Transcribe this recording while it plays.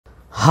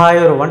Hi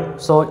everyone.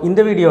 So in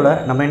the video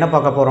நம்ம என்ன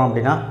பார்க்க போறோம்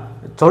அப்படினா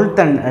 12th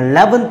and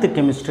 11th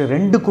chemistry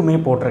ரெண்டுக்குமே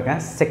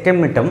போட்டுருக்கேன் செகண்ட்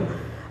மிட்டம்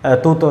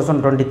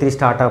 2023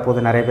 ஸ்டார்ட் ஆக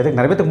போகுது நிறைய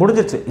பேருக்கு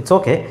முடிஞ்சிருச்சு இட்ஸ்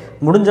ஓகே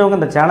முடிஞ்சவங்க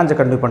இந்த சேலஞ்சை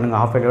கண்டினியூ பண்ணுங்க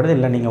ஹாஃப் இயரோட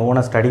இல்லை நீங்கள்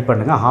ஓனாக ஸ்டடி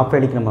பண்ணுங்க ஹாஃப்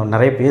இயருக்கு நம்ம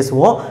நிறைய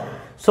பேசுவோம்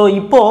ஸோ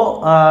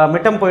இப்போது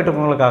மிட்டம் போயிட்டு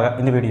இருக்கவங்களுக்காக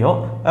இந்த வீடியோ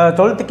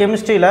 12th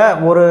கெமிஸ்ட்ரியில்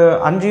ஒரு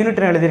 5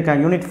 யூனிட்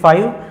எழுதியிருக்கேன் யூனிட்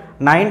 5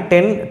 9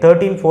 10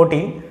 13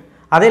 14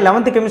 அதே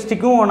 11th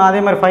கெமிஸ்ட்ரிக்கும் நான்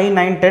அதே மாதிரி 5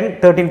 9 10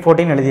 13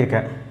 14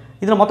 எழுதியிருக்கேன்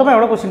இதில் மொத்தமாக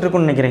எவ்வளோ கொஸ்டின்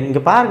இருக்குன்னு நினைக்கிறேன் இங்கே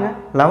பாருங்கள்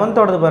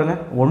 11th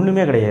பாருங்கள்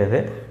ஒன்றுமே கிடையாது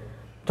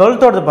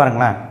 12th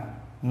பாருங்களேன்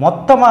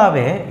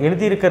மொத்தமாகவே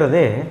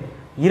எழுதியிருக்கிறது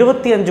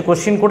 25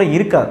 கொஸ்டின் கூட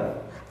இருக்காது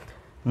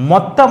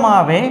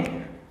மொத்தமாகவே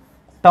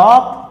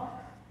டாப்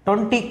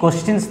 20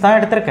 கொஸ்டின்ஸ் தான்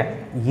எடுத்திருக்கேன்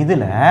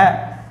இதில்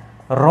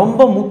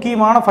ரொம்ப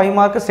முக்கியமான 5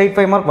 மார்க்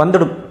ஸ்ட்ரெயிட் 5 மார்க்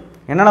வந்துடும்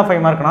என்னென்ன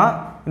 5 மார்க்னா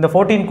இந்த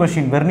 14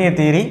 கொஸ்டின் வெர்னியர்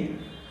தியரி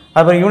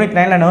அப்புறம் யூனிட்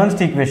 9ல்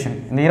நர்ன்ஸ்ட் ஈக்குவேஷன்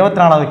இந்த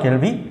 24வது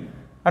கேள்வி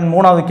அண்ட்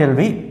 3வது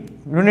கேள்வி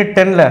unit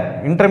 10ல்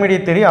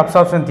intermediate theory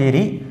absorption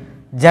theory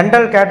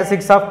general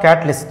characteristics of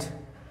catalyst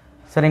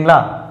சரிங்களா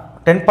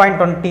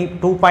 10.20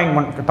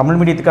 2.1 தமிழ்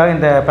மீடியத்துக்காக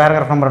இந்த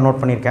பேராகிராஃப் நம்பரை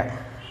நோட் பண்ணியிருக்கேன்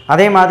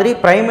அதே மாதிரி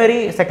பிரைமரி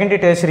செகண்டரி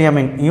டெர்ஷரி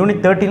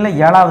யூனிட் 13ல்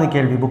 7வது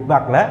கேள்வி புக்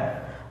பேக்கில்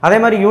அதே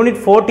மாதிரி யூனிட்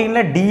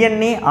 14ல்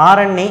டிஎன்ஏ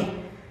ஆர்என்ஏ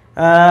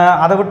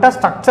அதை விட்டால்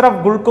ஸ்ட்ரக்சர் ஆஃப்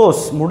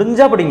குளுக்கோஸ்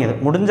முடிஞ்சால்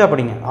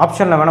படிங்க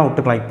ஆப்ஷனில் வேணால்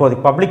விட்டுக்கலாம்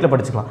இப்போதைக்கு பப்ளிக்கில்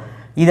படிச்சுக்கலாம்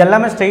இது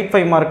எல்லாமே ஸ்ட்ரெயிட்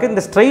 5 மார்க்கு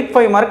இந்த ஸ்ட்ரெயிட்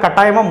 5 மார்க்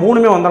கட்டாயமாக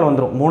 3மே வந்தாலும்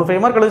வந்துடும் 5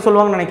 மார்க் எழுத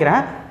சொல்லுவாங்கன்னு நினைக்கிறேன்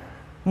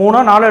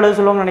 4 எழுத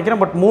சொல்லுவாங்கன்னு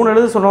நினைக்கிறேன் பட் 3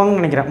 எழுத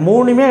சொல்லுவாங்கன்னு நினைக்கிறேன்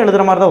 3மே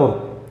எழுதுகிற மாதிரி தான்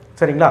வரும்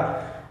சரிங்களா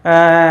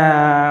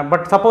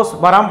பட் சப்போஸ்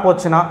வராமல்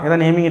போச்சுன்னா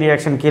ஏதாவது நேமிங்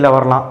ரியாக்ஷன் கீழே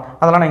வரலாம்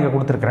அதெல்லாம் நான் இங்கே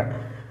கொடுத்துருக்குறேன்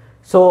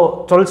ஸோ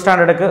 12th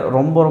ஸ்டாண்டர்டுக்கு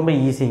ரொம்ப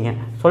ஈஸிங்க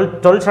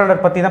 12th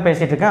ஸ்டாண்டர்ட் பற்றி தான்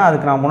பேசிகிட்டு இருக்கேன்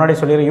அதுக்கு நான் முன்னாடி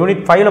சொல்லிடுறேன்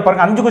யூனிட் 5ல்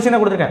பாருங்கள் 5 கொஸ்டின்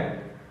தான் கொடுத்துருக்கேன்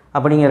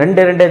அப்போ நீங்கள்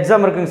ரெண்டு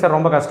எக்ஸாம் இருக்குங்க சார்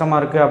ரொம்ப கஷ்டமாக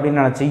இருக்குது அப்படின்னு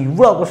நினச்சி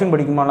இவ்வளோ கொஸ்டின்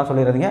படிக்குமாலாம்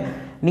சொல்லிடுறீங்க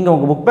நீங்கள்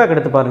உங்கள் புக் பேக்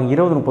எடுத்து பாருங்கள்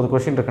 20-30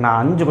 கொஸ்டின் இருக்குது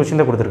நான் 5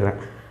 கொஸ்டின் தான் கொடுத்துருக்குறேன்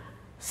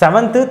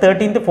 7th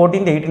 13th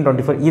 14th 18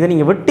 24 இதை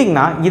நீங்கள்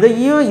விட்டிங்கன்னா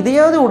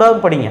இதையாவது விடாது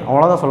படிங்க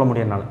அவ்வளோதான் சொல்ல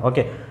முடியும் என்னால்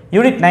ஓகே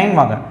யூனிட் 9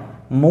 வாங்க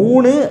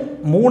 3வது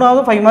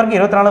 5 மார்க்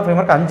 24 5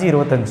 மார்க் 5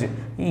 25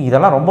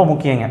 இதெல்லாம் ரொம்ப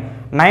முக்கியங்க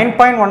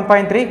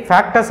 9.1.3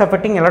 factors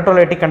affecting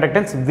electrolytic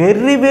conductance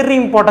very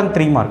important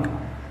 3 mark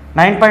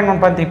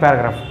 9.1.3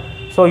 paragraph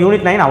so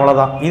unit 9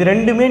 அவ்வளோதான் இது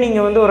ரெண்டுமே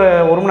நீங்கள் வந்து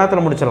ஒரு மணி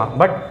நேரத்தில் முடிச்சிடலாம்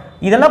பட்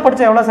இதெல்லாம்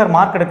படித்தா எவ்வளோ சார்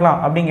மார்க்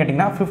எடுக்கலாம் அப்படின்னு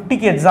கேட்டிங்கன்னா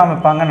 50க்கு எக்ஸாம்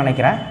வைப்பாங்கன்னு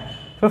நினைக்கிறேன்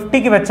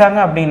 50க்கு வச்சாங்க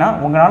அப்படின்னா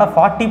உங்களால்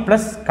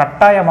 40+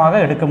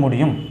 கட்டாயமாக எடுக்க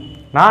முடியும்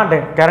நான்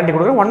கேரண்டி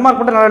கொடுக்குறேன் 1 மார்க்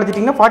மட்டும் நல்லா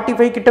எழுதிட்டிங்கன்னா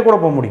 45 கிட்ட கூட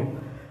போக முடியும்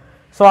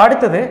ஸோ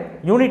அடுத்தது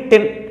யூனிட்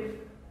 10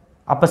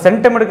 அப்போ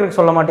சென்டம் எடுக்கிறதுக்கு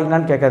சொல்ல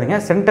மாட்டீங்களான்னு கேட்காதீங்க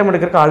சென்டம்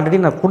எடுக்கிறதுக்கு ஆல்ரெடி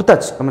நான்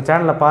கொடுத்தாச்சு நம்ம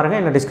சேனலில் பாருங்கள்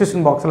இல்லை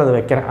டிஸ்கிரிப்ஷன் பாக்ஸில் அதை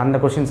வைக்கிறேன் அந்த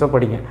கொஸ்டின்ஸை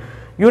படிங்க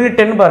யூனிட்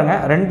 10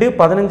 பாருங்கள் 2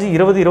 15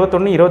 20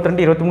 21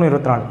 22 23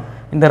 24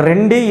 இந்த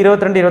 2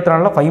 22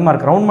 24 5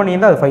 மார்க் ரவுண்ட் பண்ணி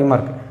இருந்தால் அது 5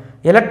 மார்க்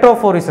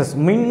எலக்ட்ரோஃபோரிசஸ்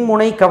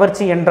மின்முனை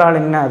கவர்ச்சி என்றால்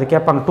என்ன அது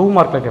கேட்பாங்க 2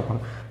 மார்க்கில்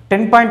கேட்பாங்க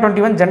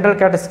 10.21 general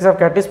characteristics of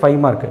catalyst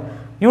 5 mark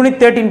unit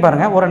 13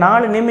 பாருங்கள் ஒரு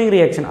 4 நேமிங்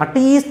ரியாக்ஷன்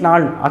அட்லீஸ்ட்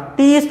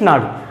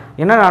 4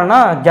 என்ன நாள்னா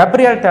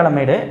Gabriel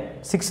தேலமைடு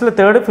 6th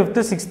 3rd 5th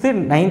 6th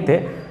 9th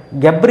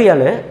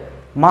Gabriel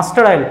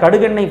mustard oil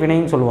கடுகெண்ணெய்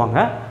வினைன்னு சொல்லுவாங்க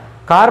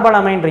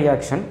கார்பனமைன்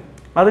ரியாக்ஷன்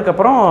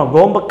அதுக்கப்புறம்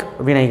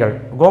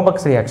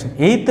கோம்பக்ஸ் reaction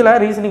 8th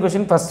reasoning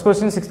question first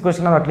question 6th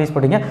question at least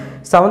படிங்க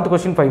 7th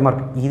கொஸ்டின் 5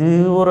 மார்க் இது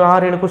ஒரு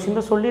 6-7 question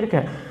தான்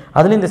சொல்லியிருக்கேன்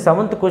அதில் இந்த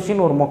 7th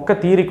கொஸ்டின் ஒரு மொக்க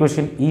தியரி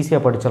கொஸ்டின்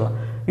ஈஸியாக படிச்சிடலாம்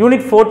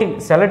யூனிட்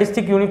 14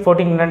 செலடிஸ்டிக் யூனிட்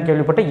 14 என்னன்னு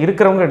கேள்விப்பட்ட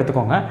இருக்கிறவங்க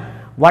எடுத்துக்கோங்க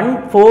 1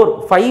 4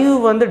 5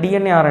 வந்து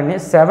டிஎன்ஏ ஆர்என்ஏ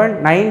 7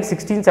 9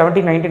 16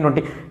 17 19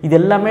 20 இது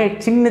எல்லாமே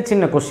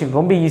சின்ன கொஸ்டின்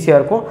ரொம்ப ஈஸியாக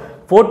இருக்கும்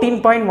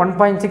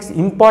 14.1.6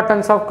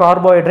 importance of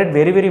carbohydrate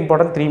very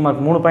important 3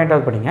 mark 3 point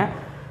படிங்க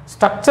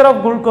ஸ்ட்ரக்சர் ஆஃப்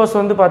குளுக்கோஸ்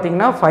வந்து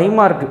பார்த்தீங்கன்னா 5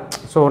 மார்க்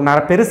ஸோ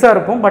நிறைய பெருசாக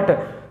இருக்கும் பட்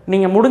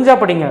நீங்கள் முடிஞ்சால்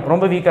படிங்க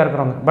ரொம்ப வீக்காக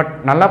இருக்கிறவங்க பட்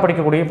நல்லா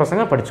படிக்கக்கூடிய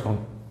பசங்க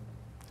படிச்சுக்கோங்க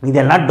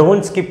இதெல்லாம்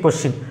டோன்ட் ஸ்கிப்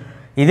கொஸ்டின்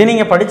இது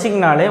நீங்கள்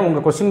படிச்சிங்கனாலே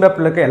உங்கள் கொஸ்டின்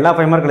பேப்பரில் இருக்க எல்லா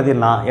 5 மார்க்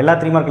எழுதிடலாம் எல்லா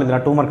 3 மார்க்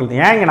எழுதலாம் 2 மார்க் எழுதி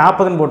ஏன் இங்கே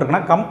 40ன்னு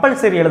போட்டிருக்குன்னா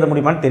கம்பல்சரி எழுத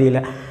முடியுமான்னு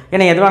தெரியல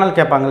ஏன்னா எது வேணாலும்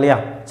கேட்பாங்க இல்லையா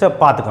ஸோ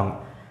பார்த்துக்கோங்க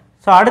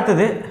ஸோ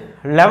அடுத்தது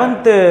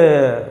 11th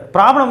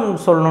ப்ராப்ளம்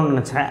சொல்லணும்னு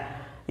நினச்சேன்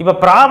இப்போ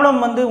ப்ராப்ளம்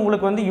வந்து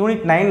உங்களுக்கு வந்து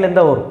யூனிட்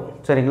 9லேருந்து வரும்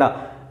சரிங்களா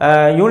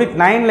யூனிட்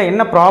 9ல்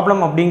என்ன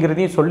ப்ராப்ளம்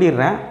அப்படிங்கிறதையும்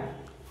சொல்லிடுறேன்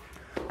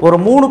ஒரு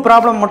 3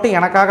 ப்ராப்ளம் மட்டும்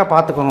எனக்காக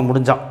பார்த்துக்கோங்க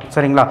முடிஞ்சால்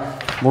சரிங்களா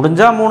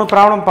முடிஞ்சால் 3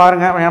 ப்ராப்ளம்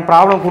பாருங்கள் ஏன்னா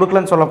ப்ராப்ளம்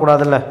கொடுக்கலன்னு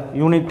சொல்லக்கூடாதுல்ல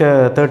யூனிட்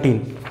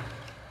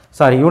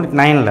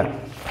 9ல்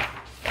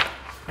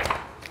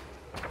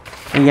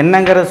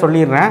என்னங்கிறத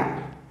சொல்லிடுறேன்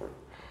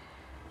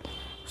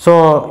ஸோ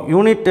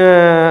யூனிட்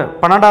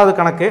 12வது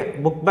கணக்கு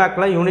புக்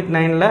பேக்கில் யூனிட்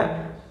 9ல்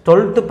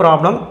 12th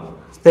ப்ராப்ளம்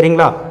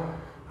சரிங்களா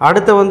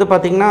அடுத்து வந்து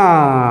பார்த்திங்கன்னா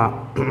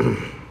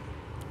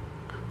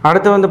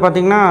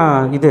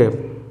இது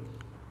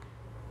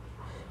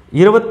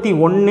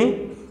 21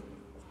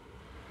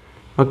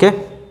 ஓகே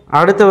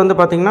அடுத்து வந்து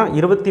பார்த்திங்கன்னா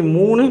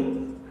 23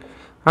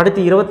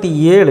 அடுத்து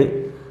 27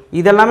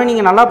 இதெல்லாமே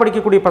நீங்கள் நல்லா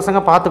படிக்கக்கூடிய பசங்க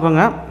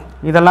பார்த்துக்கோங்க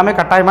இதெல்லாமே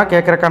கட்டாயமாக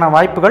கேட்குறக்கான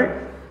வாய்ப்புகள்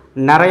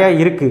நிறையா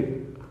இருக்குது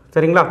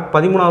சரிங்களா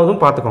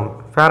 13வதும் பார்த்துக்கோங்க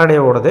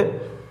ஃபேரடேவோடது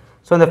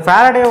ஸோ இந்த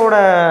ஃபேரடேவோட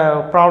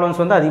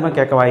ப்ராப்ளம்ஸ் வந்து அதிகமாக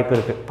கேட்க வாய்ப்பு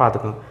இருக்குது,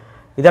 பார்த்துக்கோங்க.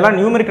 இதெல்லாம்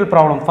numerical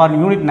problem for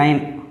unit 9.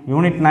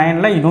 Unit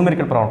 9ல்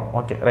numerical problem.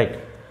 Okay, right.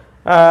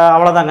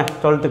 அவ்வளோதாங்க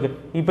 12th.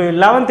 இப்போ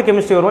 11th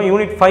கெமிஸ்ட்ரி வருவோம்.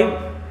 யூனிட் 5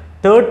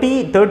 30,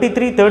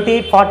 33,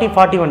 38, 40,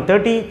 41.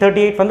 30,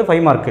 38 வந்து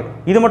 5 மார்க்கு.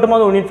 இது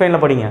மட்டுமாவது யூனிட்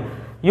 5ல் படிங்க.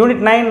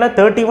 யூனிட் 9ல்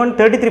 31,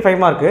 33 5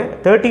 மார்க்கு,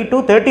 32,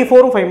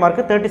 34 5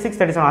 மார்க்கு, 36,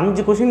 37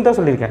 5 கொஸ்டின் தான்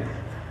சொல்லியிருக்கேன்.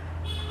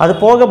 அது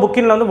போக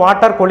புக்கினில் வந்து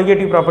வாட்டர்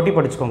கொலிகேட்டிவ் ப்ராப்பர்ட்டி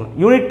படிச்சுக்கோங்க.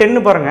 யூனிட்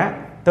 10 பாருங்கள்,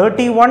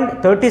 31,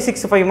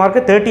 36 5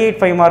 மார்க்கு, 38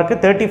 5 மார்க்கு,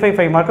 35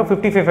 5 மார்க்கு,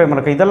 55 5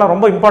 மார்க்கு. இதெல்லாம்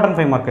ரொம்ப important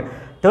 5 mark.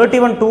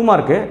 31 2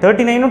 mark,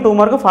 39 2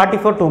 mark,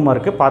 44 2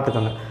 mark.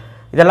 பார்த்துக்கோங்க,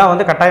 இதெல்லாம்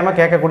வந்து கட்டாயமாக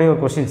கேட்கக்கூடிய ஒரு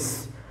கொஸ்டின்ஸ்.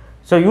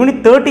 ஸோ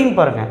யூனிட் 13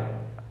 பாருங்கள்,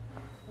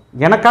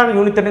 எனக்காக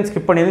யூனிட் 13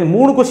 ஸ்கிப் பண்ணியது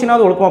 3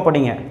 கொஸ்டினாவது ஒழுக்கமாக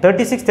படிங்க.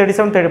 36,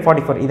 37,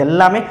 44 இது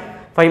எல்லாமே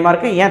 5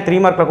 மார்க்கு, ஏன் 3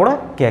 மார்க்கில் கூட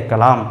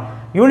கேட்கலாம்.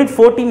 யூனிட்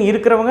 14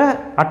 இருக்கிறவங்க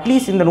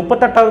அட்லீஸ்ட் இந்த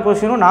 38வது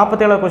கொஸ்டினும்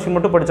 47வது கொஸ்டின்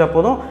மட்டும் படித்தா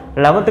போதும்.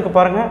 11th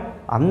பாருங்கள்,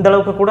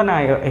 அந்தளவுக்கு கூட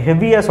நான்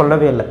ஹெவியாக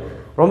சொல்லவே இல்லை,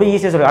 ரொம்ப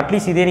ஈஸியாக சொல்லுவேன்.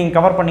 அட்லீஸ்ட் இதே நீங்கள்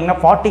கவர் பண்ணிங்கன்னா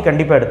 40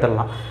 கண்டிப்பாக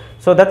எடுத்துடலாம்.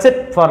 So that's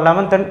it for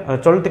 11th and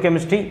 12th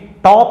chemistry.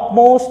 Top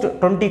most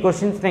 20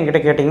 questions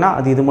என்கிட்ட கேட்டிங்கன்னா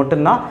அது இது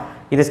மட்டும்தான்.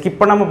 இதை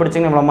ஸ்கிப் பண்ணாமல்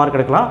படிச்சிங்கன்னா இவ்வளோ மார்க்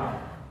எடுக்கலாம்.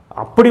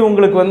 அப்படி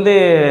உங்களுக்கு வந்து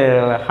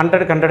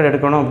 100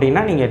 எடுக்கணும்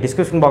அப்படின்னா நீங்கள்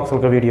டிஸ்கிரிப்ஷன் பாக்ஸில்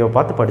இருக்க வீடியோவை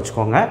பார்த்து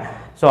படிச்சுக்கோங்க.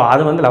 ஸோ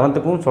அது வந்து 11th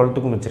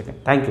 12th வச்சுருக்கேன்.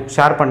 தேங்க்யூ.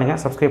 ஷேர் பண்ணுங்கள்,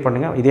 சப்ஸ்கிரைப்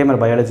பண்ணுங்கள். இதே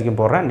மாதிரி பயாலஜிக்கும்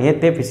போடுறேன்.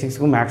 நேற்றே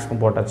ஃபிசிக்ஸுக்கும்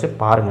மேக்ஸுக்கும் போட்டாச்சு,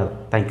 பாருங்கள்.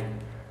 தேங்க்யூ.